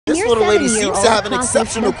This little lady seems to have an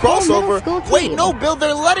exceptional crossover. Wait, no, Bill,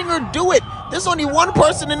 they're letting her do it. There's only one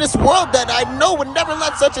person in this world that I know would never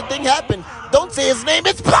let such a thing happen. Don't say his name.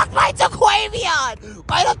 It's blocked by taqauvion.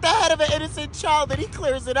 Right up the head of an innocent child, and he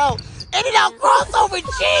clears it out. In and out crossover.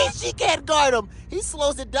 Jeez, she can't guard him. He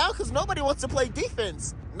slows it down because nobody wants to play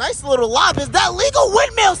defense. Nice little lob. Is that legal?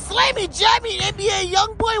 Windmill, slammy, jammy. NBA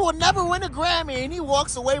young boy will never win a Grammy, and he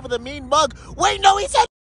walks away with a mean mug. Wait, no, he said